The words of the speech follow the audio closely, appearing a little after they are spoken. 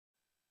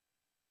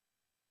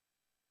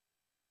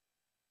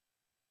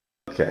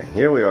Okay,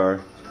 here we are.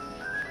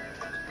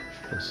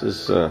 This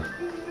is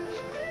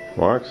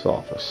Mark's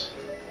office.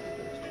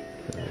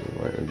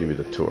 I'll give you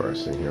the tour.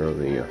 So here are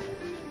the.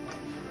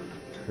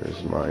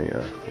 Here's my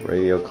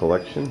radio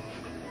collection.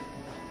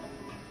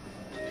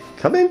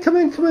 Come in, come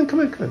in, come in,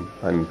 come in, come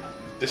in.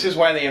 This is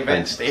why they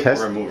invent staple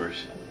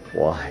removers.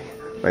 Why?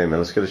 Wait a minute.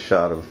 Let's get a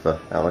shot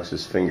of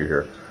Alex's finger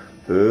here.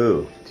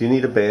 Ooh. Do you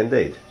need a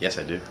Band-Aid? Yes,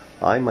 I do.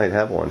 I might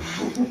have one.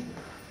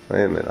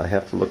 Wait a minute. I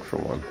have to look for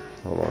one.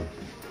 Hold on.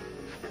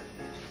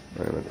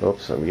 Wait a minute.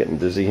 Oops, I'm getting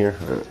dizzy here.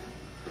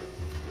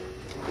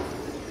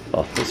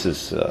 Oh, this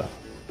is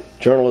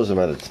journalism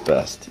at its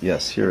best.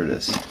 Yes, here it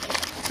is.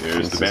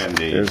 There's the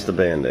Band-Aid. There's the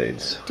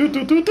Band-Aids.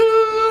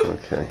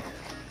 Okay.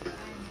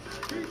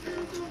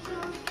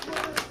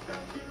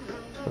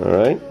 All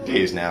right.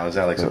 Days now as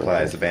Alex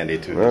applies the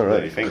Band-Aid to his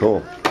bloody finger.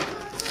 Cool.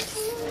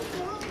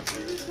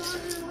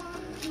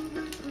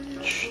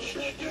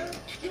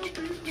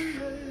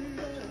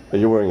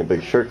 You're wearing a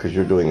big shirt because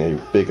you're doing a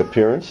big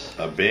appearance?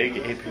 A big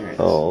appearance.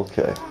 Oh,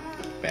 okay.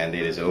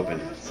 Band-Aid is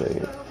open. See,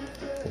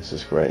 this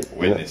is great.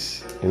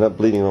 Witness. You're not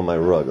bleeding on my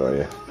rug, are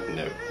you?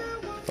 No.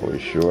 Are we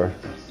sure?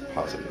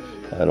 Positive.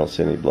 I don't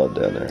see any blood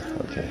down there.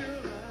 Okay.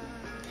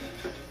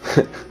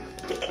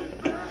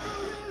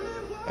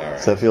 All right.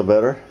 Does that feel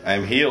better?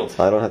 I'm healed.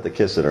 I don't have to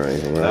kiss it or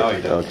anything, right? No,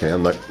 you don't. Okay,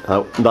 I'm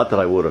not that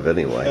I would have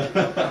anyway.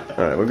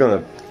 All right, we're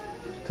going to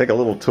take a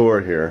little tour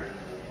here.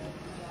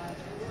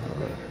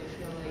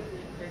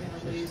 They're going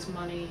to lose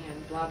money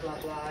and blah, blah,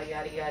 blah,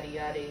 yada, yada,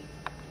 yada.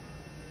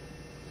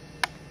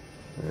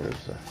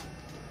 There's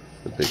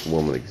the big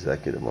woman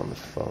executive on the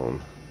phone,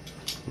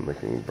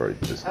 looking very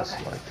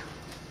businesslike. Okay.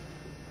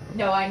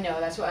 No, I know.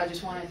 That's what I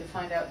just wanted to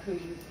find out who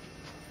you.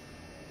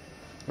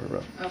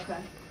 Okay.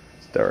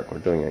 It's Derek. We're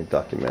doing a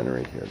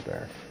documentary here,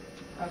 Derek.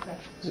 Okay.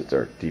 This is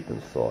Derek deep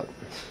in thought.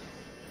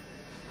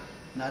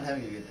 Not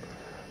having a good day.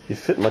 You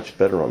fit much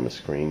better on the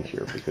screen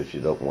here because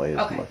you don't weigh as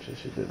Okay. much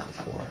as you did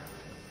before.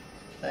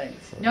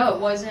 Thanks. No, it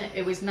wasn't.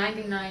 It was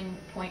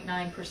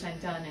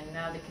 99.9% done, and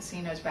now the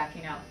casino's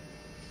backing out.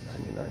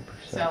 99%.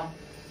 So.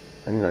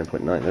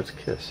 99.9. That's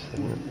KISS,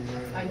 isn't it?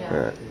 I know. All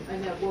right. I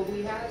know. Well,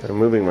 we have. So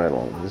moving right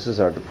along. This is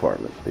our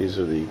department. These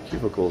are the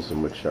cubicles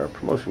in which our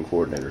promotion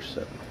coordinators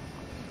sit.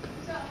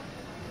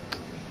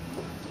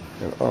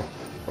 And, oh,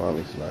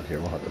 Ronnie's not here.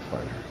 We'll have to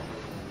find her.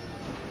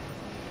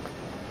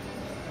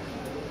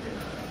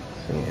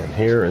 See, and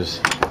here is.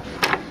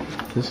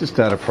 This is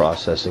data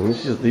processing.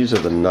 These are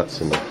the nuts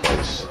in the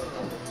place.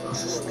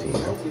 This is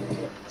Tina.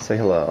 Say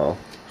hello.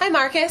 Hi,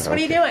 Marcus. What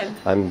are you doing?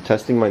 I'm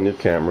testing my new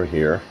camera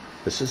here.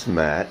 This is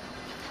Matt.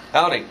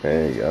 Howdy.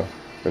 There you go.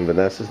 And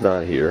Vanessa's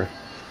not here.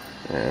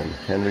 And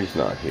Henry's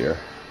not here.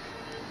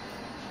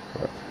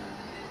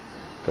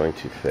 Going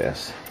too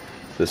fast.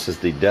 This is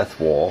the death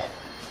wall.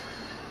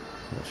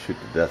 I'll shoot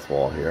the death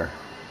wall here.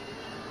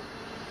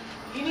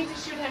 You need to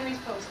shoot Henry's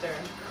poster.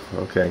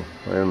 Okay,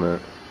 wait a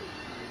minute.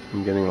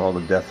 I'm getting all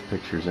the death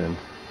pictures in.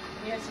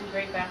 You have some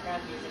great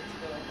background music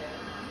to go with it.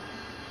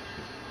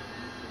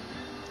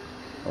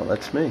 Oh,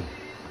 that's me.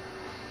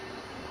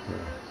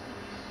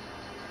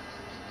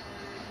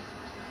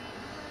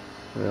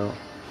 Well,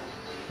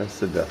 that's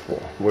the death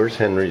wall. Where's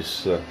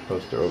Henry's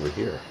poster over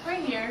here?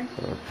 Right here.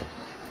 Okay.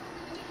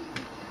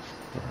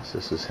 Yes,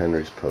 this is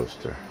Henry's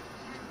poster.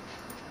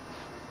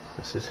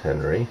 This is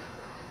Henry.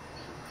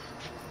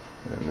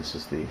 And this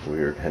is the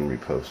weird Henry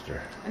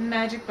poster. And the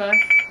magic book.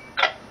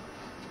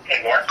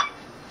 Hey, Mark.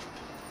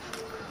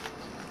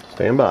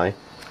 Stand by.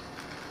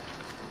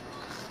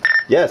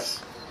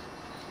 Yes.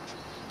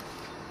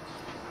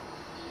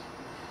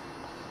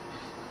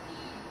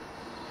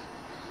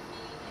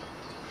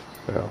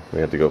 Well, we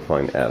have to go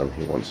find Adam.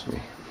 He wants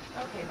me.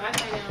 Okay, bye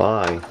for now.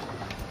 Bye.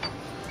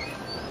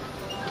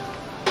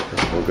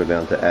 We'll go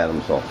down to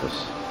Adam's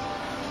office.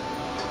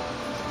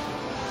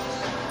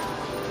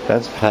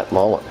 That's Pat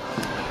Mullet.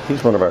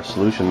 He's one of our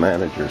solution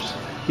managers.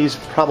 He's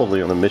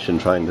probably on a mission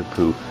trying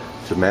to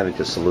manage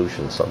a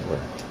solution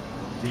somewhere.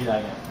 Indeed I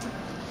am.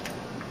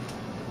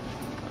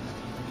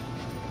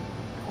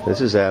 This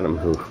is Adam,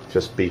 who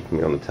just beat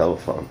me on the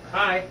telephone.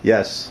 Hi.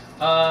 Yes.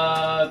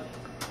 I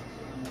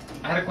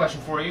had a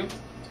question for you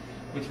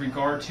with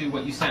regard to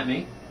what you sent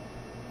me.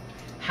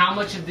 How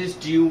much of this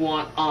do you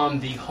want on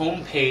the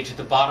home page at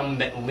the bottom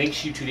that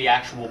links you to the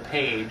actual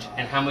page,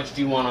 and how much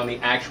do you want on the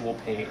actual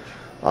page?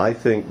 I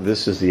think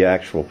this is the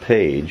actual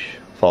page,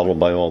 followed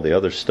by all the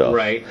other stuff.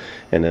 Right.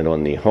 And then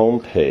on the home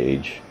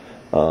page,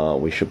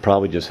 we should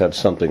probably just have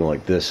something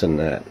like this and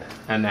that.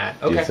 And that.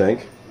 Okay. Do you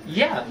think?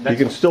 Yeah. You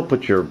can still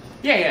put your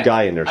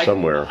guy in there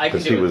somewhere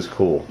because he was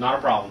cool. Not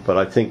a problem. But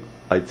I think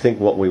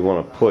what we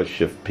want to push,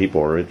 if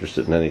people are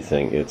interested in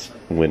anything, it's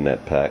win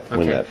that package.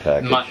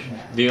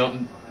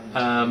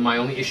 My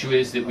only issue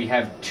is that we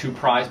have 2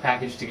 prize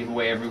packages to give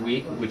away every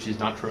week, which is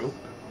not true.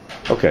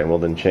 Okay, well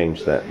then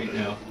change that.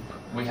 No,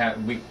 we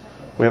have We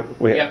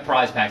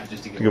prize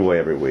packages to give away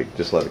every week.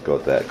 Just let it go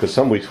at that. Because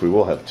some weeks we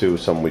will have 2,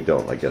 some we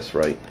don't. I guess,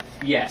 right?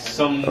 Yes.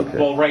 Some. Okay.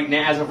 Well, right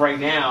now, as of right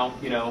now,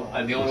 you know,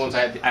 the only ones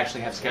I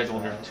actually have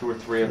scheduled are 2 or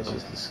 3 of them.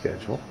 This is the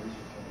schedule.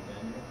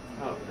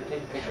 Oh, they're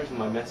taking pictures of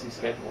my messy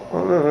schedule.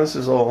 Oh no, this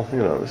is all, you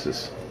know, this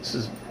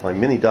is my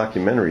mini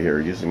documentary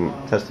here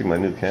testing my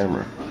new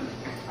camera.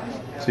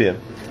 See ya.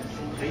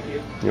 Thank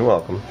you. You're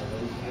welcome.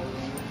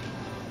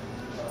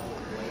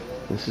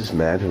 This is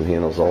Matt, who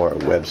handles all our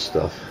web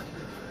stuff.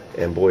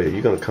 And boy, are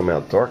you going to come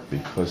out dark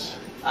because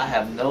I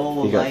have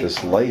no you got light.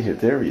 this light here.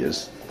 There he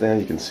is. Now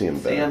you can see him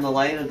better. See on the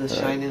light of the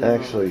shining.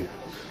 Actually,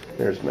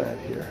 there's Matt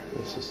here.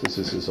 This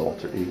is his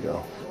alter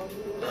ego.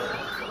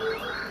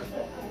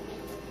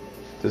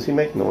 Does he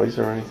make noise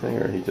or anything,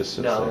 or he just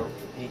sits there? No,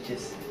 he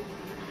just.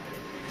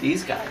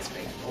 These guys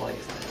make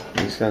noise.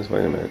 These guys,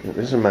 wait a minute.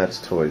 These are Matt's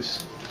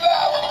toys.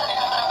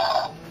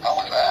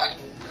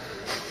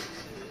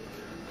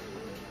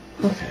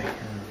 Okay.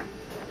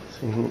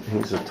 See,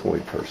 he's a toy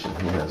person.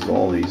 He has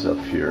all these up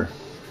here,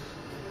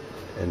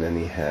 and then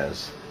he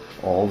has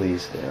all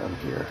these down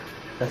here.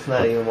 That's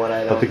not even what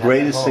I don't. But the have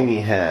greatest at thing home.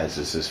 he has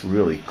is this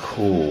really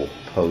cool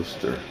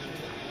poster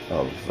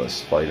of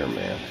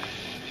Spider-Man,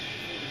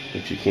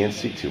 which you can't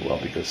see too well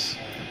because,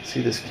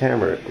 see, this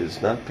camera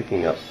is not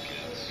picking up.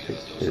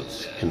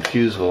 It's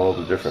confused with all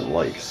the different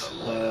lights.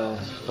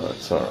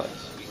 It's all right.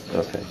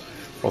 Okay.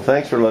 Well,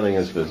 thanks for letting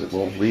us visit.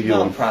 We'll leave you.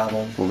 No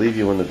problem. We'll leave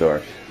you in the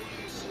dark.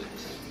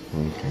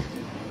 Okay.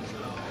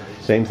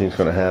 Same thing's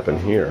going to happen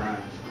here.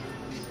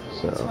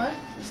 So.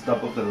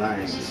 Top of the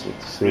line.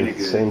 See, really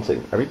same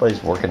thing.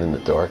 Everybody's working in the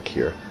dark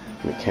here,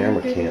 and the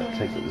camera can't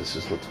take it. This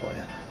is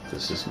Latoya.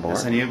 This is Mark.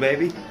 That's a new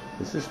baby?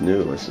 This is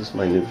new. This is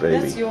my new baby.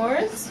 That's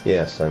yours?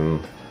 Yes,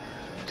 I'm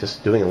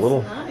just doing a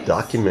little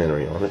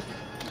documentary on it.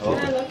 Can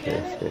I look at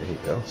it? There you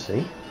go.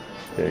 See?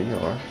 There you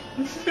are.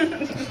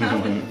 How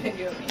many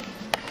video of me?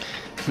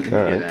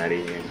 All right. Get out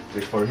of here.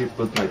 Before he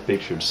put my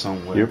picture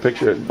somewhere. Your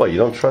picture. What? You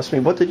don't trust me?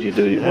 What did you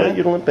do? Why are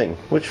you limping?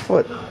 Which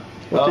foot?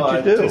 What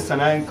did you do? Just an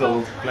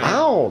ankle. Playing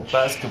Ouch.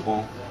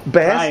 Basketball.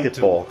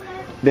 Basketball.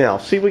 Now,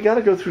 see, we got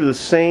to go through the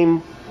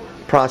same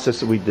process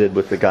that we did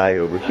with the guy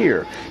over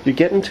here. You're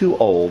getting too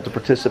old to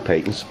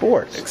participate in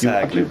sports.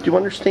 Exactly. Do you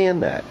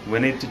understand that? We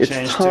need to It's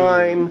change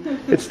time.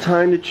 It's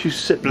time that you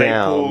sit Play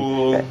down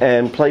pool.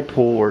 and play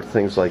pool or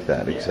things like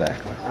that.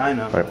 Exactly. I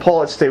know. All right, Paul,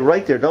 let's stay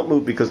right there. Don't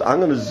move because I'm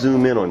going to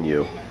zoom in on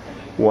you.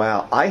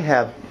 Wow, I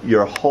have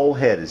your whole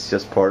head is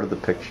just part of the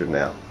picture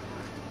now.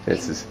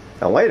 It's just,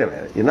 now wait a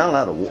minute. You're not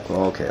allowed to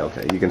walk.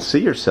 Okay. You can see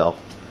yourself.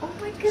 Oh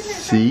my goodness,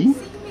 See? I can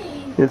see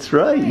me. That's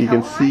right. You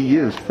can see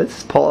you.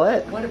 That's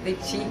Paulette. What a big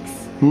cheeks.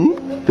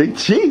 Big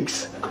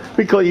cheeks.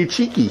 We call you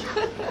Cheeky.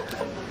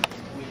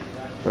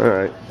 All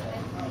right.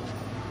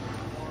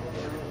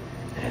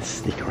 Let's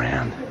sneak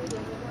around.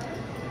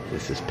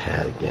 This is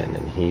Pat again,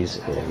 and he's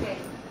in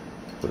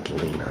with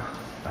Lena,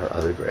 our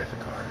other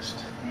graphic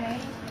artist. There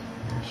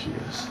she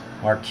is.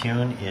 Marc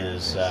Kuhn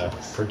is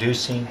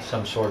producing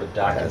some sort of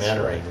documentary.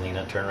 That's right.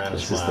 Lena, turn around and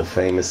This is smile. the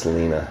famous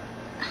Lena.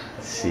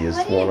 She is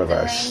What are one you of our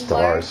doing,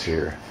 stars Mark?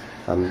 here.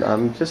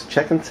 I'm just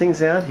checking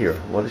things out here.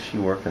 What is she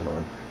working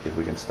on? If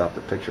we can stop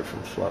the picture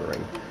from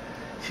fluttering.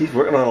 She's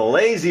working on a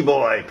Lazy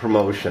Boy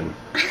promotion.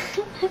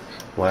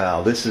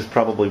 Wow, this is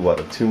probably what,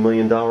 a $2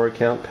 million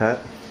account,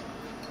 Pat?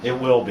 It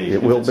will be.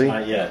 It will It's be?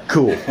 Not yet.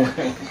 Cool.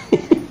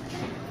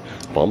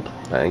 Bump,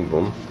 bang,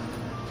 boom.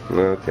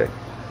 Okay.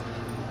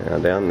 Now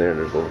down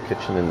there's a little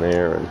kitchen in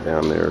there, and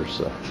down there's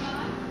a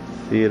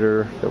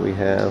theater that we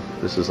have.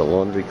 This is a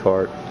laundry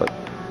cart, but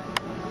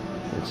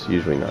it's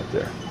usually not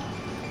there.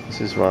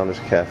 This is Ronner's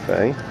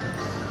Cafe,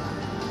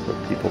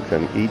 where people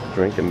can eat,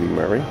 drink, and be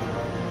merry.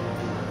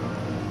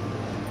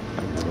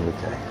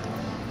 Okay.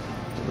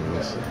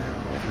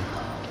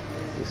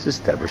 This is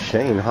Deborah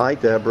Shane. Hi,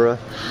 Deborah.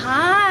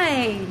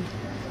 Hi.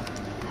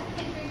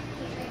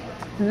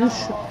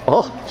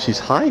 Oh, she's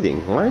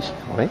hiding. Why is she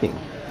hiding?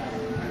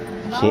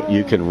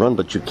 You can run,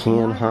 but you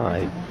can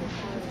hide.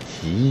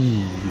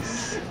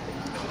 Jeez.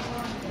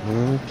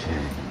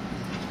 Okay.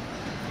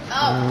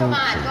 Oh, come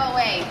on, go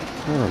away.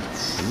 Oh,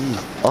 jeez.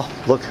 Oh,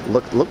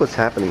 look what's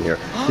happening here.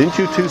 Didn't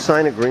you two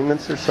sign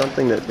agreements or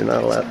something that you're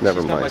not allowed?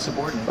 Never mind. my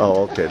subordinate.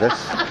 Oh, okay.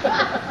 That's.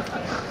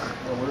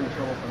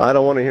 I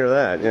don't want to hear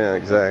that. Yeah,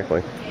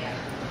 exactly.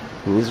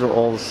 And these are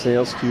all the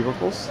sales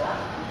cubicles.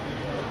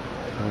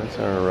 That's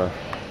our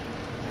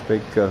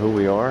big who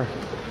we are.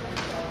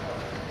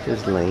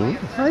 Here's Lane.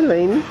 Hi,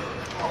 Lane.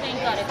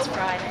 Thank God it's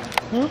Friday.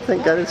 Oh,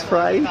 thank God it's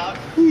Friday.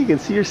 You can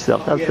see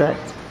yourself. How's that?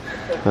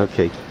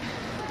 Okay.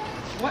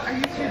 What are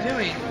you two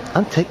doing?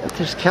 I'm taking.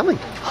 There's Kelly.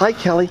 Hi,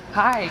 Kelly.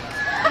 Hi.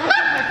 Look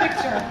at my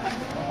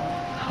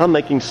picture. I'm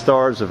making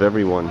stars of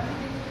everyone.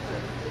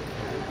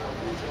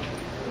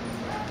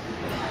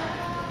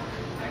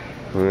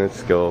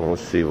 Let's go.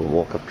 Let's see. We'll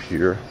walk up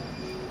here.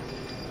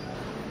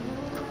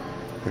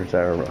 There's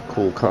our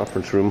cool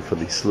conference room for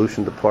the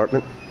solution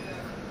department.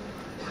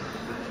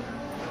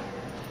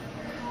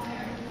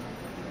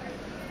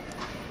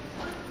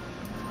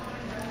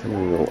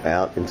 And we go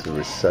out into the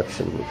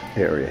reception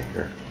area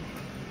here.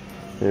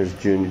 There's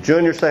Junior.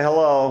 Junior, say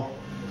hello.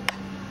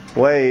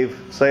 Wave.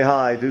 Say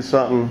hi. Do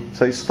something.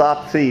 Say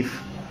stop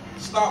thief.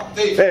 Stop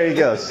thief. There you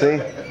go. See?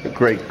 A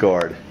great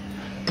guard.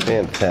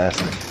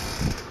 Fantastic.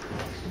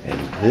 And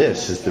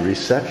this is the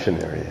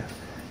reception area.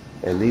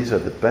 And these are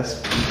the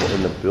best people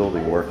in the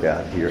building work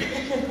out here.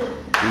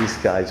 These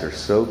guys are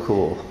so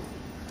cool.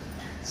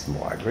 It's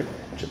Margaret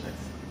and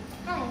Judith.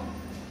 Hi.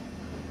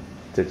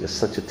 They're just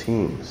such a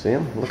team. See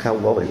them? Look how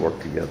well they work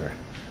together.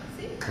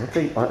 Aren't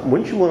they,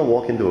 wouldn't you want to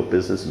walk into a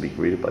business and be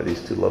greeted by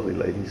these two lovely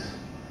ladies?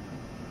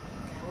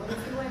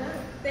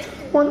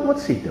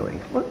 What's he doing?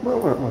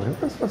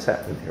 What's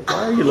happening here?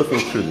 Why are you looking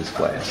through this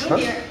glass? Huh?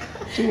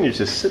 Junior's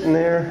just sitting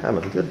there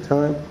having a good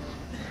time.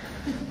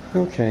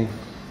 Okay.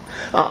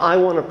 I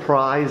won a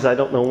prize. I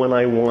don't know when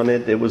I won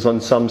it. It was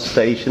on some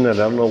station, and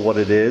I don't know what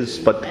it is,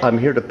 but I'm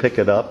here to pick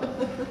it up.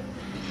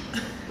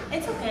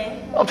 It's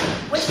okay. Oh,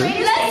 Which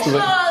radio station?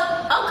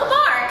 Uncle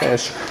Mark.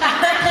 Yes.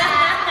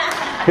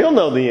 He'll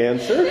know the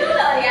answer. You know the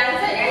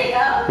answer. There you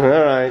go.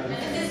 All right.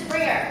 This is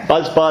Springer.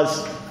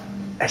 Buzz.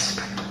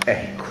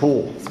 Hey,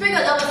 cool. Springer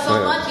loves us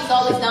so much. He's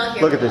always down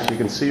here. Look at this. You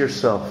can see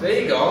yourself.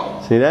 There you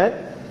go. See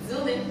that?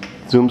 Zoom in.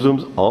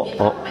 Zooms.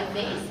 Oh. My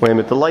face. Wait a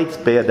minute. The light's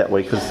bad that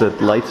way because the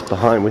light's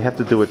behind. We have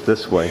to do it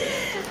this way.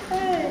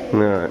 All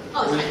right.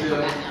 Oh, it's go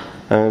back now.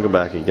 I'm going to go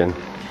back again.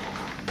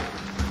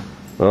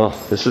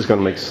 Oh, this is going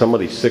to make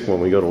somebody sick when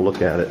we go to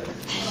look at it.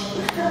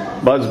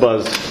 Buzz.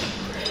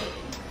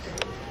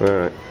 All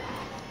right.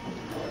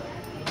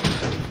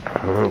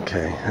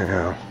 Okay,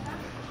 now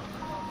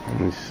let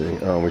me see.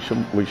 Oh,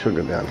 we should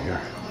go down here.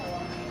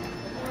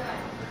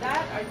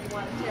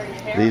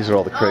 These are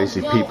all the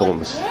crazy people in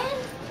this.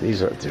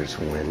 There's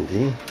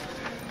Wendy.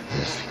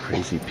 There's the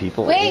crazy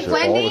people. Wave, These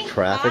are all Wendy. the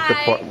traffic Hi.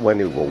 department.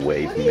 Wendy will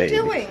wave. What are you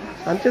doing?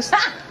 I'm just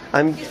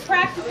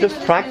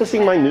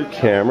practicing my new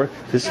camera.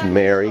 This is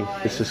Mary.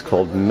 This is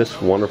called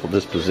Miss Wonderful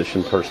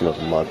Disposition Person of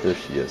the Month. There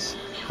she is.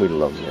 We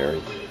love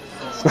Mary.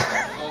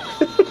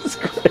 It's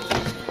great.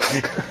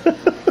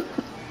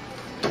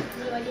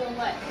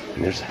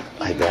 And there's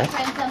Ivette.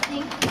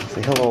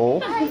 Say hello.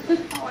 Hi.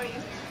 How are you?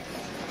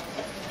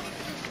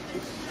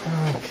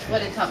 Okay. What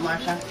did top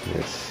Marsha?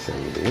 Here's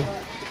Cindy.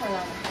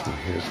 And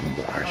here's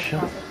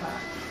Marsha.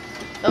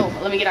 Oh,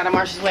 let me get out of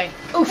Marsha's way.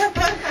 Oof.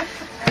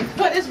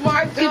 What is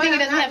Mark doing? Good thing he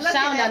doesn't have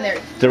sound on there.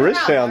 There is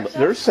sound.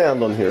 There's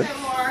sound on here.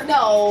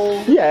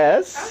 No.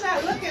 Yes.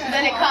 I'm not looking at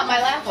Then it caught my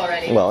laugh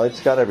already. Well, it's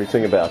got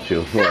everything about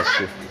you. Yes.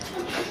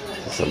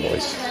 It's a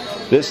voice.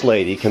 This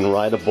lady can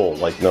ride a bull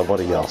like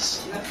nobody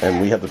else, and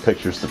we have the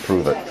pictures to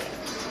prove it.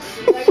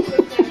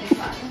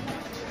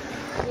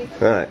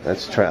 All right,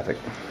 that's traffic.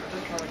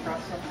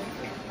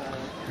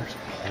 There's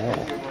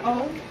Paul.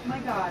 Oh my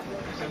God.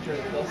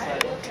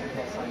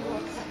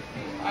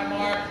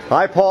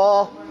 Hi,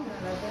 Paul.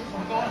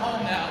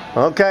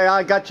 Okay,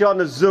 I got you on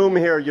the Zoom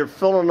here. You're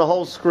filling the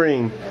whole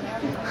screen.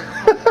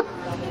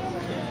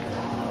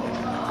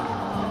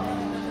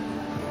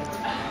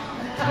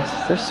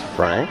 There's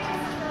Frank.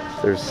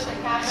 There's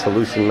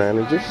solution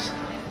managers.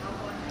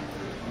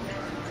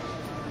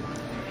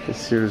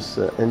 This here's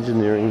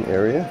engineering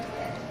area.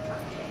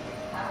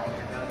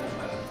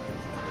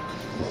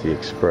 This is the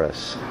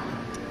Express.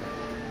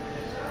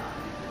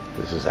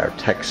 This is our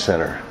tech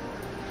center.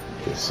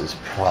 This is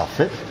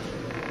Profit,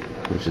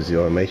 which is the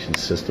automation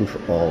system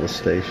for all the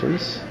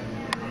stations.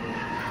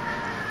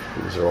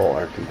 These are all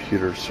our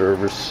computer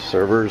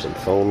servers and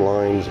phone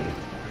lines and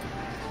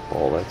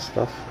all that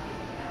stuff.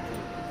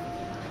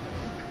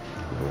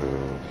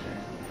 Okay.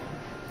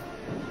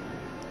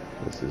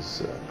 This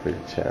is Clear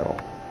Channel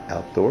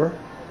Outdoor.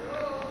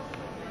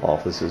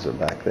 Offices are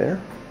back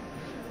there.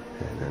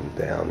 And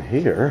then down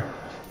here,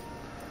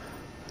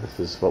 this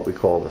is what we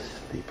call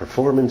the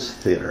performance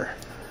theater.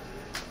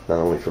 Not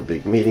only for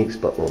big meetings,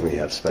 but when we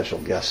have special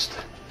guest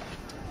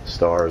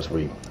stars,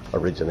 we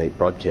originate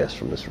broadcasts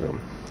from this room.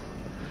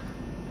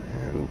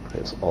 And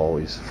it's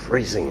always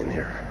freezing in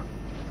here.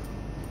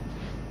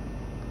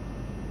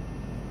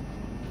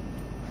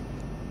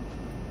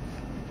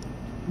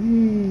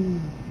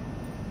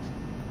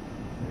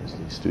 There's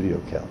the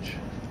studio couch.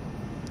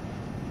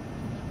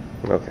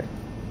 Okay.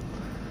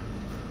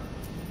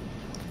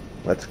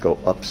 Let's go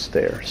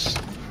upstairs.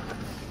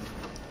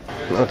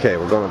 Okay,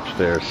 we're going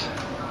upstairs.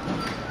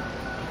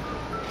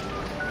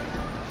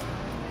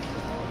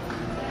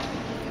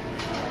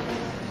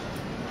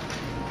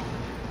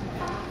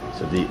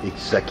 So the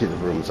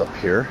executive room's up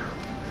here.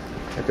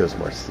 There goes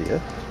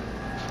Marcia.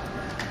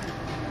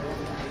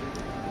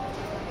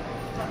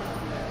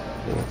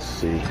 Let's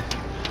see.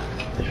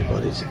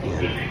 Everybody's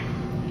in.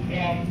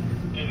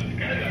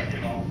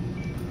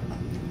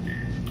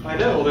 I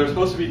know. Well, they're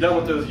supposed to be done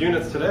with those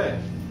units today.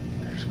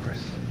 There's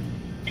Chris.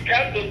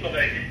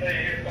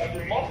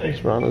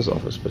 There's Rana's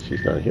office, but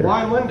she's not here.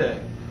 Why Monday?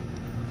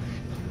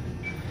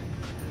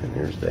 And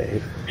here's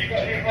Dave.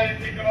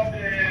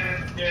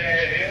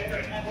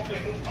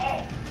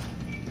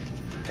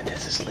 And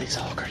this is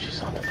Lisa Hooker.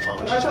 She's on the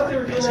phone. I thought they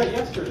were doing that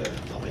yesterday.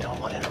 But we don't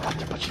want to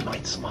interrupt her, but she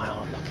might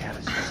smile and look at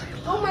us and say,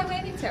 Oh, my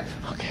waving tip.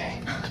 okay,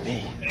 to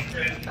me.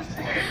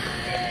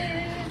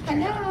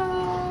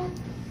 Hello.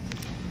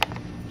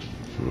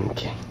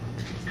 Okay.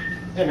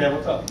 Hey man,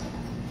 what's up?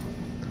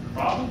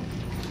 Problem?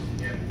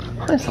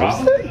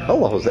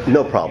 Hello, Jose.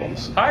 No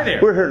problems. Hi there.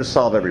 We're here to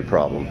solve every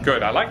problem.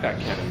 Good. I like that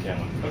Canon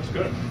camera. Looks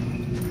good.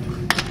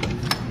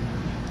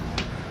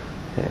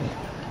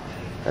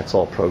 That's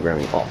all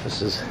programming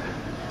offices.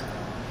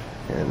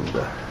 And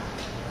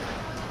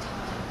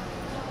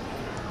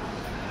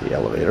the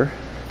elevator.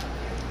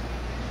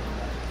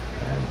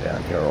 And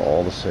down here are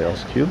all the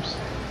sales cubes,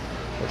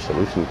 or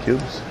solution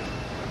cubes.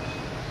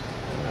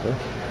 Okay.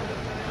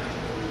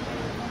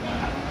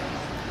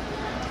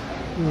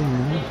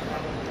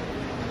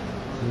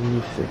 Let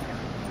me see.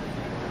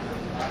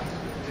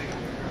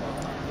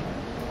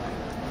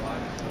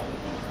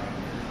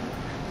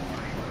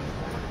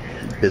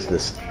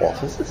 Business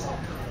offices.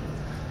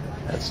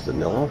 That's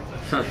Danilo.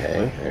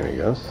 Okay, there he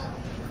goes.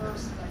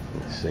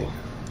 Let's see.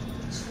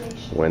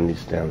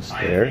 Wendy's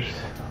downstairs.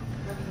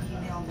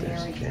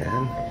 There's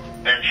Jan.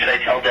 And should I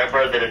tell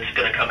Deborah that it's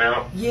going to come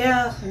out?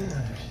 Yeah.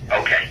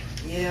 Okay.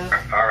 Yeah.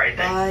 All right,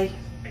 then. Bye.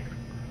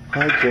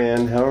 Hi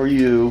Jan, how are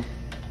you?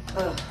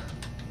 What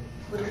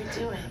are we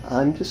doing?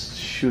 I'm just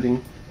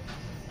shooting.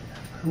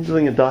 I'm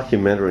doing a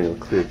documentary on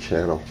Clear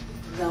Channel.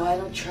 No, I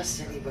don't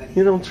trust anybody.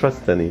 You don't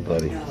trust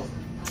anybody. No, I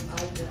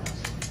don't.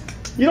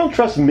 You don't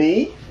trust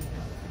me?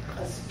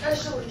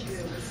 Especially you.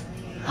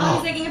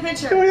 Oh, he's taking a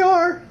picture. Here we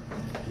are.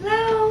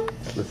 Hello.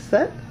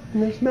 Lisette,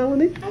 and there's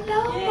Melanie.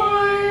 Hello,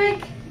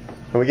 Mark.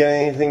 Are we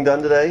getting anything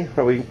done today?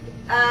 Are we?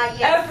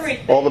 Yes.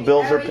 Everything. All the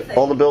bills Everything. are.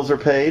 All the bills are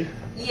paid.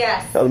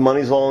 Yes. The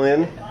money's all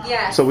in.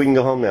 Yes. So we can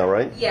go home now,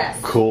 right? Yes.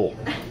 Cool.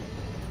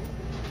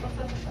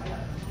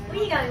 What,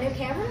 you got a new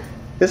camera?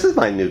 This is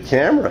my new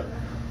camera.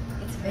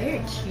 It's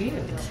very cute.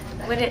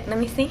 Let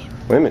me see.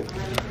 Wait a minute.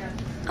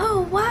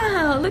 Oh,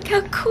 wow. Look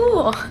how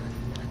cool.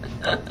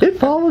 It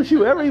follows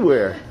you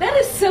everywhere. That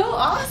is so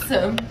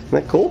awesome. Isn't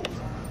that cool?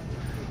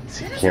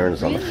 See,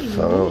 Karen's on the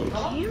phone.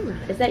 Camera.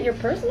 Is that your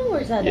personal or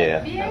is that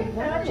Yeah.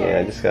 Yeah,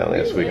 I just got it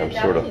last week. I'm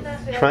sort of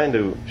trying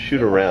to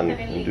shoot around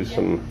and do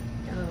some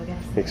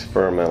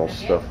experimental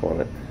stuff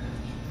on it.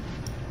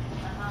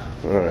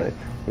 All right,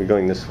 we're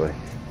going this way.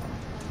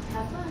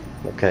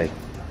 Okay.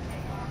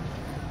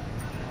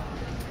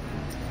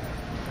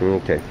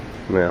 Okay,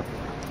 now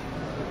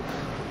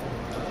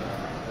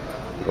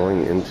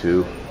going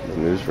into the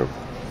newsroom.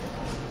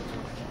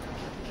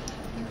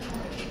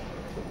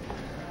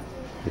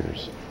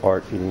 Here's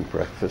Art eating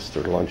breakfast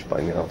or lunch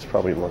by now. It's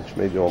probably lunch,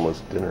 maybe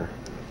almost dinner.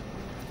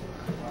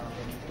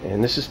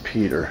 And this is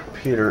Peter.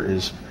 Peter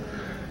is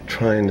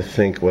trying to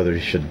think whether he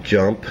should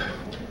jump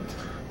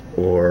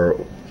or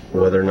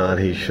whether or not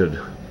he should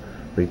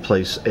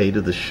replace 8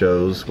 of the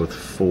shows with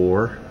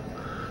 4,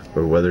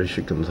 or whether he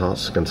should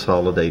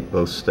consolidate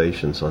both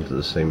stations onto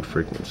the same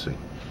frequency.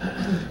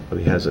 But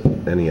he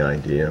hasn't any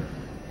idea.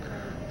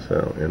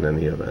 So, in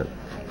any event.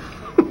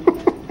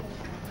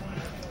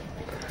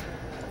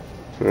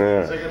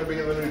 Is that going to be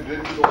in the new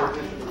digital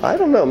edition? I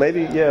don't know.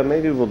 Maybe, yeah,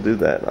 maybe we'll do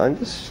that. I'm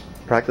just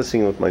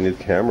practicing with my new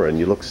camera, and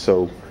you look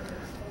so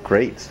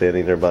great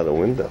standing there by the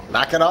window.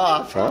 Knock it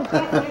off. Huh?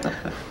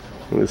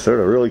 It was sort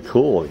of really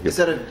cool. Is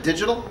that a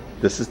digital?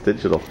 This is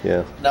digital,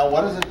 yeah. Now,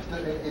 what is it?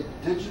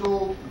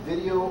 Digital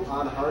video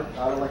on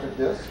like a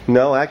disc?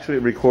 No, actually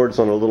it records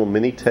on a little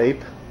mini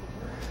tape,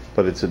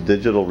 but it's a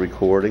digital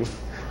recording,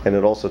 and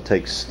it also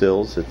takes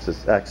stills. It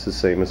acts the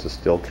same as a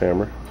still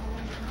camera.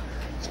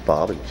 It's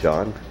Bob and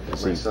John.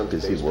 Is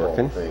he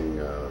working? Thing,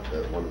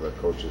 that one of the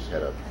coaches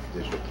had a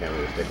digital camera.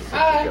 He was taking pictures. He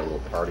had a little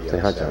party Say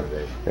on hi, John.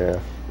 Saturday. Yeah.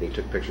 And he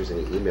took pictures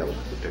and he emailed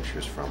the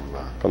pictures from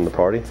the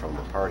party. From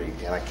the party,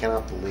 and I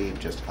cannot believe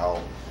just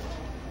how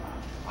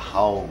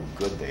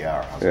good they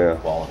are. How Yeah. good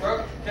quality they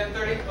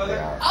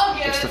are. I'll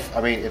get It's it.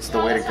 it's the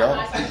way to go.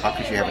 How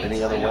could you have it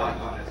any other way?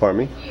 Pardon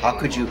me? How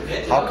could you do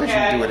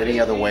it any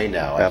other way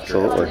now?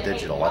 Absolutely. After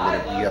digital. I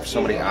mean, you have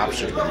so many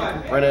options. You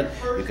can print it,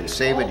 you can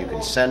save it, you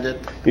can send it.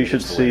 You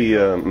should see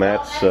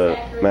Matt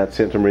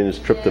Santamarina's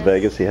trip to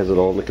Vegas. He has it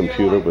all on the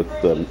computer with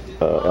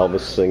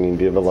Elvis singing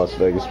 "Viva Las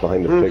Vegas"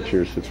 behind the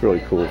pictures. It's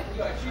really cool.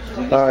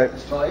 All right.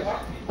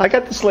 I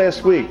got this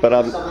last week, but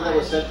I'm... Something that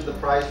was sent to the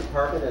prize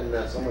department and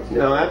someone's...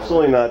 No,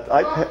 absolutely not.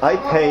 I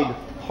paid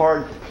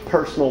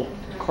hard-earned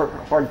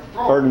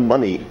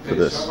money for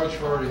this. So much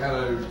for you had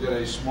to get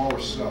a smaller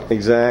cell.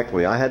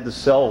 Exactly. I had to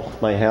sell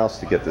my house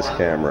to get this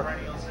camera.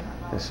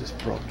 This is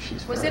broke.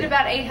 Was it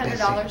about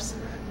 $800?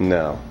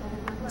 No.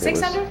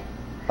 $600?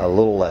 A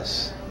little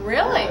less.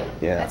 Really?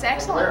 Yeah. That's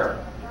excellent.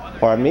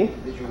 Pardon me?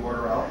 Did you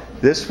order out?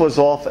 This was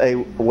off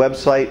a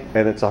website,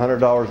 and it's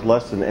 $100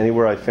 less than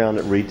anywhere I found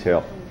at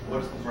retail.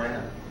 What's the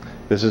brand?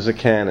 This is a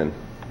Canon,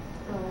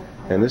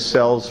 and this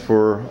sells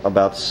for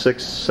about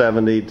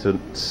 $670 to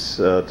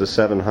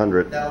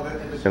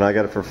 $700, and I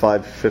got it for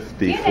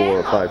 $554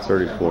 or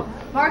 $534.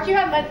 Mark, you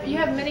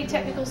have many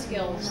technical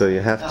skills. So you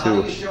have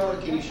to.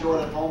 Can you show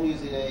it at home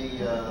using a?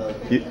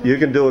 You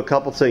can do a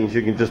couple things.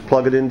 You can just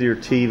plug it into your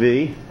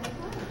TV,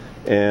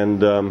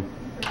 and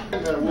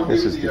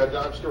this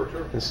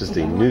is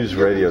the News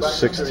Radio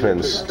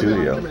 610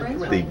 studio,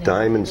 the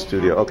Diamond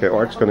Studio. Okay,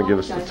 Art's going to give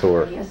us the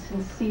tour.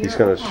 He's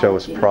going to show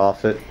us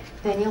profit.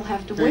 Then you'll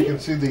have to So you can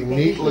see the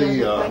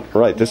neatly.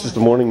 Right, this is the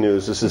morning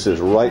news. This is his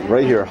right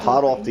here,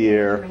 hot off the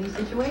air.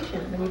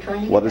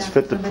 What is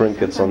fit to print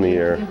gets on the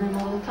air.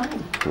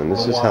 And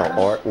this is how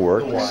art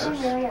works.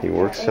 He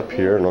works up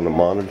here, and on the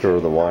monitor or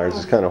the wires.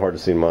 It's kind of hard to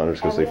see monitors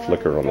because they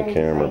flicker on the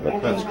camera,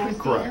 but That's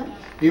correct.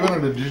 Even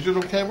on a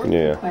digital camera?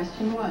 yeah,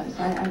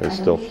 they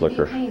still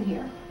flicker.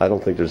 I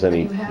don't think there's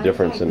any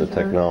difference in the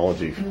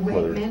technology,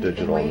 whether it's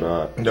digital or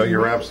not. No,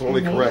 you're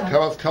absolutely correct. How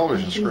about the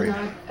television screen?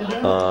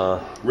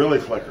 Really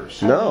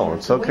flickers. No,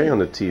 it's okay on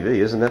the TV.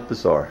 Isn't that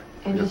bizarre?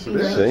 Yes, it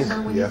is. See?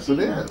 Yes, it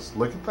is.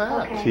 Look at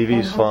that.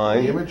 TV's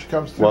fine. The image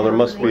comes through. Well, there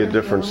must be a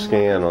different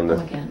scan on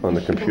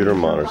the computer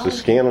monitors. The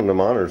scan on the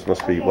monitors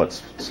must be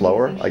what's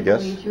slower, I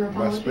guess.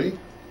 Must be.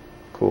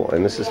 Cool.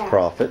 And this is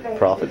Profit.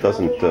 Profit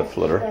doesn't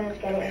flitter.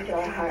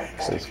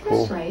 That's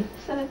cool.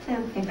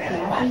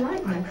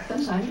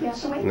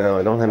 No,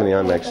 I don't have any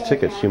IMAX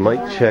tickets. You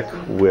might check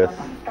with.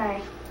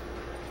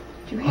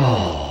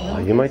 Oh,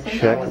 you might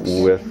check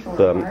with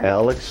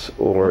Alex,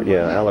 or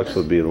yeah, Alex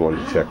would be the one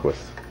to check with,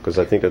 because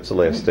I think that's the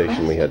last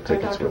station we had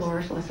tickets with.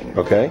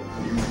 Okay?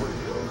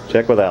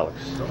 Check with Alex.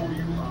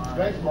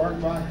 Thanks, Mark.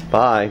 Bye.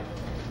 Bye.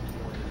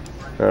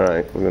 All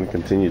right, we're going to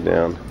continue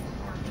down.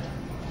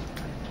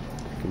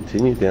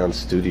 Continue down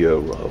Studio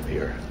Row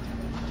here.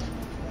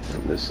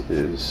 And this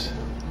is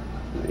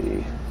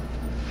the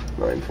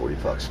 940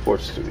 Fox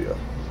Sports Studio.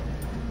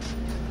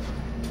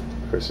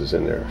 Chris is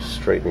in there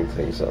straightening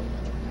things up.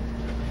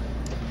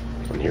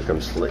 And here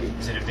comes Lee.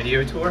 Is it a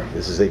video tour?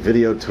 This is a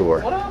video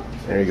tour.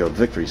 There you go,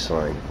 victory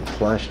sign. We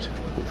flashed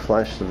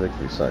the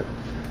victory sign.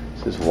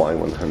 This is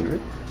Y100.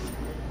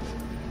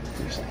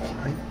 Here's the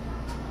line.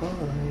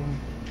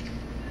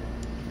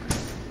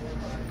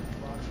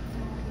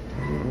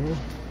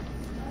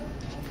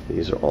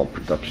 These are all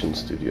production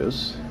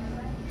studios.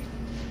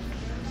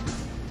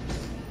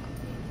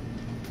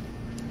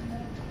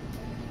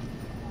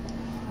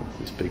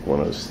 This big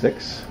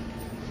 106.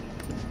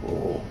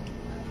 Oh,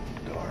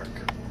 dark.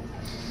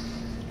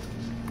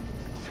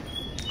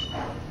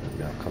 And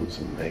now comes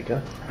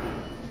Omega.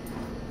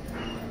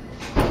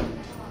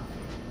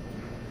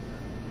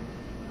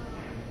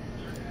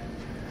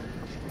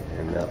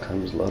 And now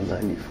comes Love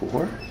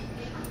 94.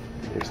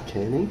 There's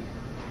Kenny.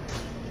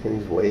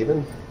 Kenny's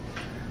waving.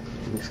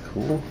 He's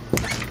cool.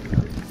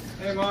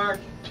 Hey, Mark.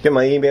 Did you get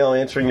my email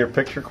answering your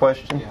picture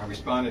question? Yeah, I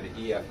responded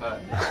to EF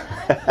Hut.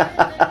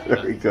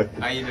 Very good.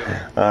 How you doing?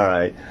 All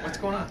right. What's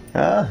going on?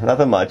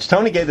 Nothing much.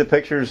 Tony gave the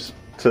pictures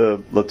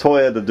to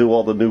LaToya to do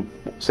all the new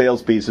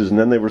sales pieces, and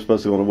then they were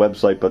supposed to go on the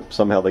website, but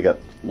somehow they got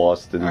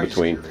lost in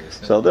between.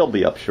 So they'll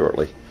be up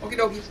shortly. Okie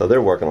dokie. So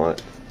they're working on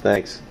it.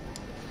 Thanks.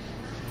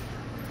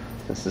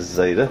 This is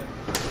Zeta.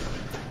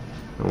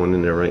 I went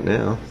in there right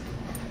now.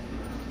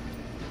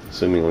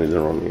 Assumingly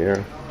they're on the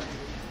air.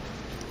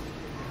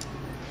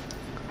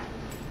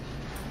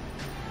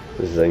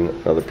 This is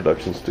another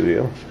production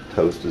studio.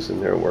 Toast is in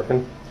there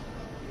working.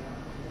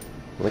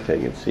 I like how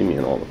you can see me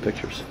in all the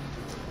pictures.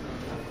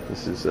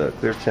 This is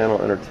Clear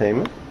Channel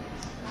Entertainment.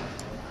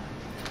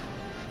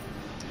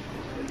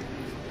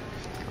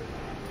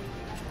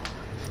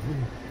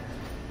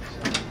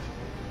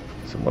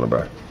 So one of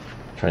our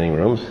training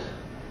rooms.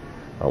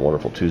 Our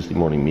wonderful Tuesday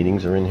morning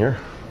meetings are in here.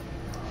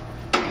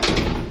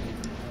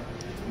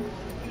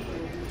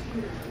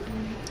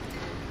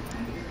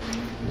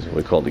 This is what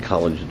we call the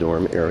college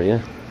dorm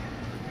area.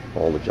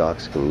 All the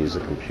jocks can use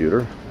a computer,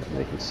 and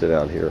they can sit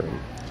out here and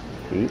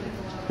eat,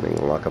 and they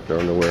can lock up their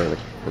underwear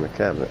in a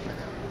cabinet.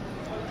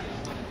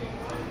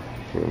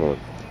 You want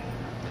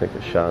to take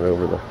a shot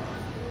over the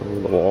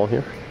wall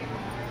here.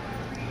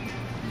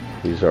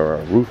 These are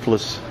our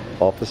roofless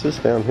offices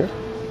down here.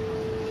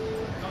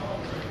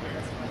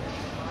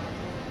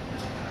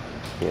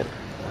 Can't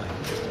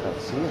just about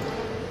see it.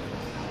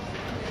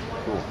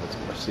 Cool, that's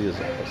Marcia's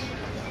office.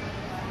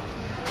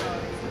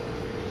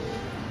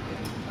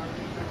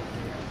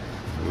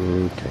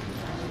 Okay.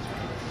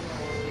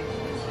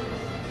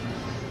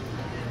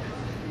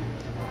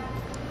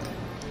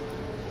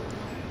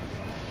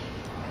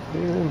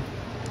 And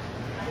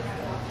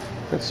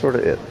that's sort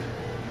of it.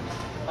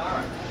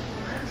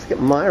 Let's get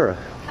Myra.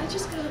 I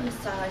just got a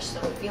massage,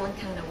 so I'm feeling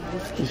kind of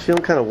woozy. You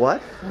feeling kind of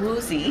what?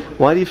 Woozy.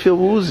 Why do you feel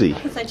woozy?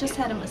 Because I just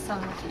had a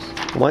massage.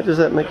 Why does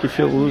that make you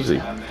feel woozy?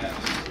 It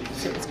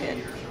was good.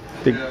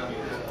 Big.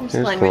 There's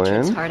Here's Glenn Richards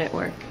Glenn. hard at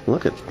work.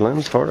 Look at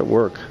Glenn's hard at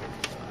work.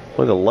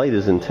 Boy, the light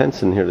is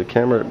intense in here. The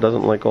camera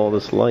doesn't like all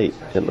this light.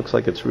 It looks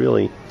like it's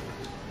really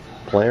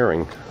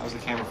blaring. How's the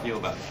camera feel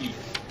about heat?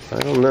 I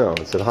don't know.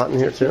 Is it hot in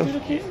here too?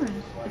 Little camera.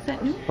 Is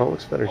that new? Oh, it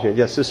looks better here.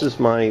 Yes, this is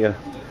my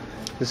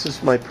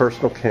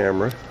personal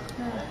camera,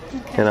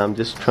 and I'm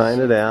just trying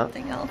it out.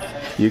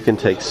 You can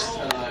take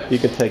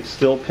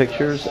still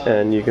pictures,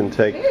 and you can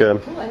take.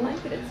 Cool, I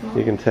like it. It's small.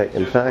 You can take.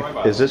 In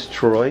fact, is this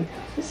Troy?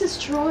 This is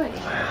Troy.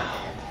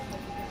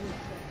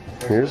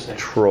 Here's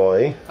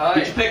Troy.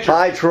 Hi.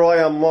 Hi,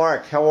 Troy. I'm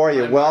Mark. How are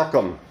you?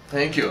 Welcome.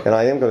 Thank you. And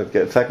I am going to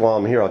get. In fact, while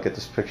I'm here, I'll get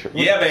this picture.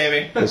 Yeah,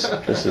 baby. This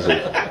is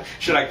a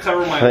Should I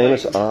cover my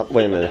famous. legs?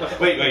 Wait a minute.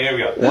 Wait, here we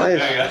go. Why is?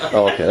 There you go.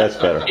 Oh, okay, that's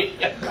better.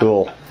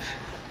 Cool.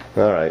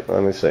 All right.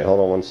 Let me see. Hold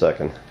on 1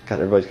 second. God,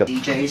 everybody's got.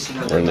 DJs,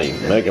 you know, We're in the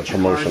they mega get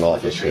promotion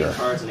cards, office they get here.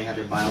 cards and they have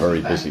their bio Very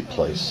on the back. busy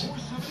place.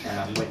 and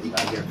I'm waiting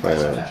to hear Wait a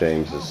from minute,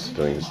 James is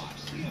doing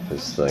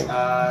his thing.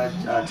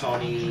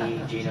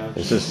 Tony, Gino.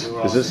 Is this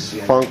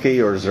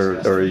funky or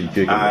are you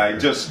jiggy?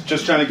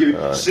 Just trying to give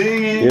you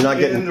singing you're not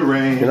getting, in the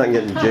rain. You're not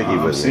getting jiggy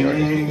with me.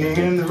 Singing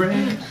in the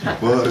rain.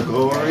 What a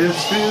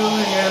glorious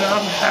feeling, and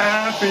I'm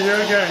happy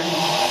again.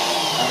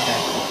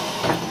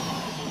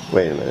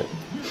 Wait a minute.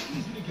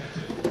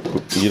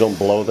 You don't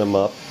blow them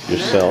up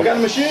yourself? We got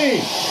a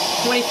machine.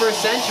 21st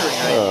century,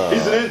 right?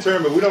 He's an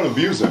intern, but we don't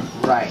abuse him.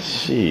 Right.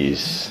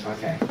 Jeez.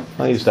 Okay.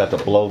 I used to have to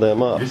blow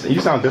them up. You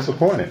sound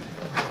disappointed.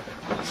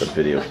 The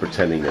video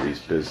pretending that he's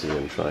busy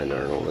and trying to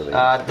earn a living.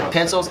 The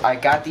pencils, I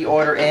got the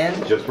order in.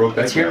 Just broke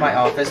that It's here in my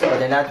camera. office, but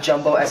they're not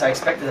jumbo as I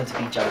expected them to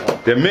be jumbo.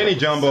 They're mini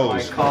So I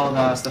jumbos.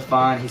 called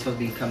Stefan. He's supposed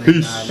to be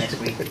coming next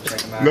week to check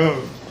them out.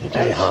 No.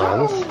 Hey,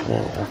 Hans.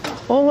 Yeah.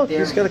 Oh, look,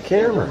 he's got a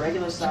camera.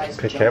 Regular size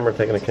Pick camera,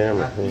 taking a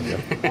camera. There you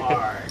go.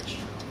 large.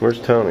 Where's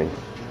Tony?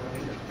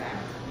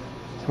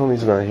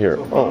 Tony's not here.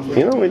 Oh,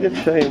 you know, we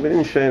didn't show you in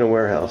the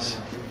warehouse.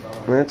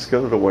 Let's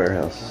go to the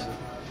warehouse.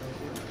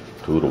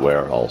 To the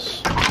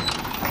warehouse.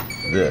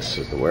 This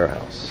is the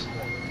warehouse.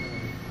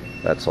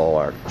 That's all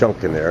our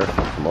junk in there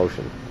for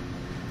promotion.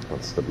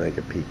 That's the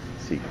Mega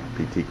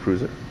PT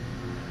Cruiser.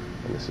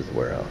 And this is the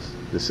warehouse.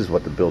 This is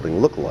what the building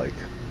looked like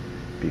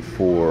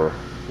before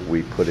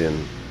we put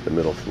in the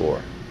middle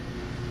floor.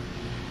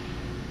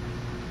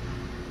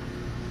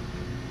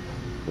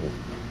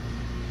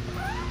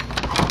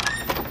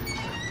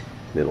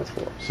 Middle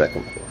floor,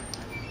 second floor.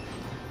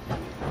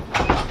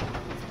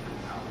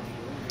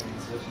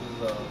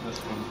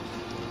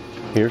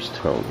 Here's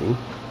Tony.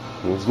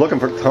 I was looking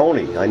for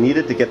Tony. I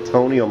needed to get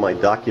Tony on my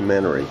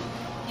documentary.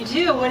 You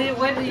do?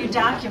 What are you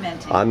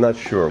documenting? I'm not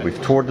sure.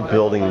 We've toured the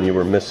building and you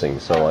were missing,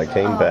 so I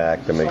came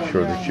back to make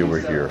sure that you were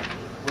here.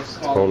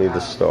 Tony the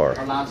star.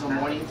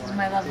 This is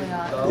my lovely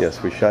office.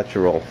 Yes, we shot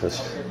your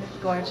office.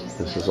 Gorgeous.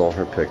 This is all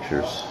her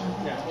pictures.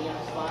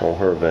 All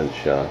her event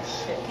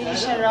shots. Can you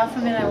shut it off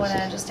for a minute? I want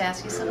to just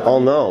ask you something. Oh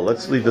no,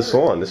 let's leave this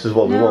on. This is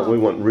what we want. We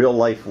want real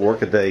life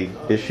workaday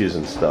issues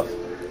and stuff.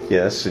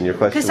 Yes, and your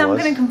question was? Because I'm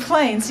going to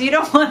complain, so you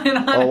don't want it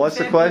on. Oh, what's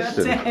the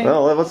question?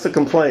 Oh, what's the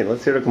complaint?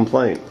 Let's hear the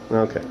complaint.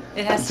 Okay.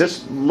 It has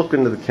Just look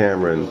into the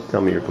camera and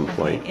tell me your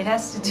complaint. It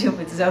has to do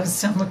with Zoe's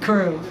summer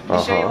groove.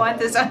 You sure you want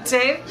this on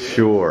tape?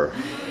 Sure.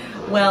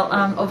 Well,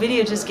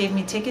 Ovidio just gave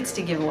me tickets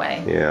to give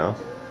away. Yeah.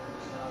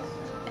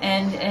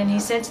 And he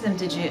said to them,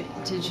 did you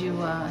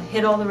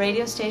hit all the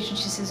radio stations?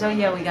 She says, oh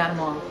yeah, we got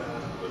them all.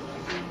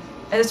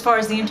 As far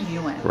as the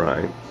interview went.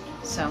 Right.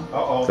 So.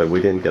 So we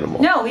didn't get them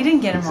all. No, we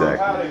didn't get them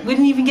Exactly. all. We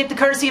didn't even get the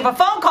courtesy of a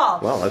phone call.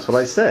 Well, that's what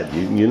I said.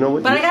 You know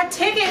what? But I got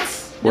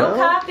tickets. No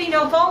copy,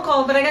 no phone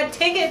call, but I got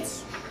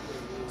tickets.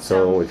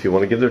 So if you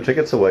want to give their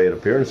tickets away at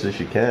appearances,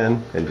 you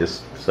can, and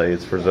just say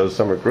it's for Zoe's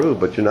Summer Groove,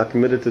 but you're not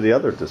committed to the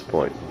other at this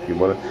point. If you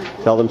want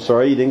to tell them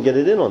sorry you didn't get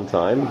it in on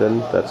time, then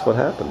that's what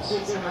happens.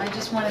 So I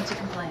just wanted to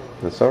complain.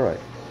 That's all right.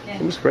 Okay.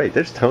 It was great.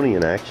 There's Tony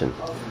in action.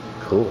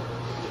 Cool.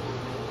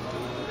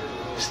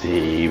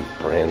 Steve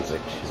Branzik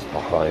is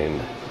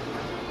behind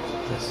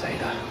the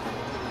Zeta.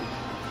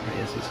 There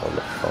he is. He's on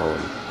the phone.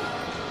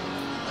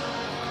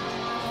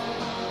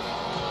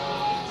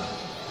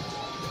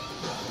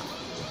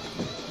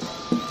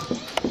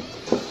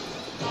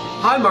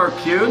 Hi, Marc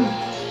Kuhn.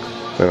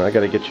 And I got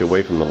to get you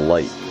away from the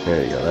light.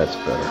 There you go. That's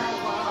better.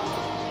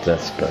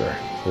 That's better.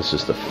 This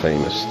is the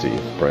famous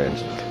Steve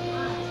Branzik.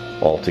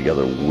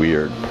 Altogether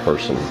weird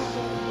person.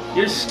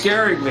 You're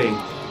scaring me.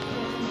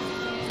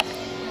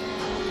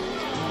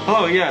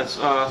 Oh, yes.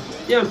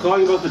 Yeah, I'm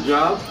calling about the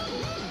job.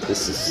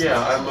 This is...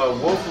 Yeah, I'm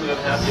woefully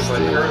unhappy with my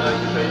current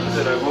occupation,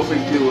 and I'm hoping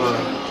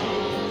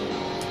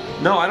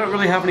to... No, I don't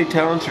really have any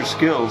talents or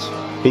skills.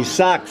 He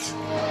sucks.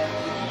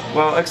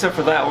 Well, except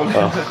for that one.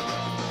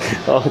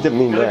 Oh, I didn't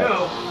mean Gotta that.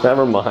 go.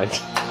 Never mind.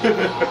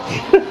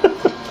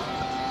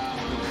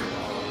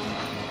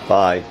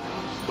 Bye.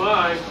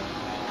 Bye.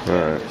 All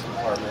right.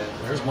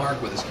 There's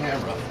Mark with his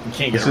camera. You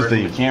can't This is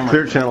the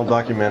Clear Channel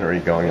documentary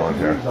going on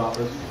here. All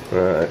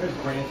right.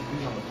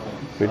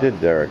 We did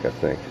Derek, I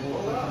think.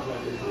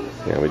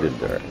 Yeah, we did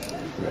Derek.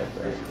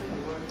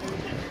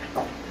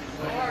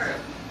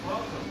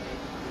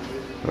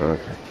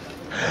 Okay.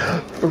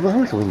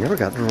 Veronica, we never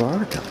got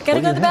Veronica.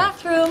 Gotta go to the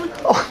bathroom.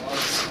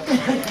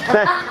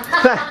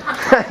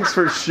 Thanks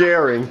for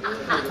sharing.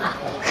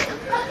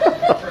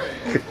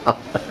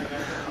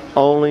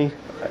 Only,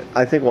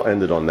 I think we'll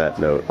end it on that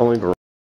note. Only Veronica.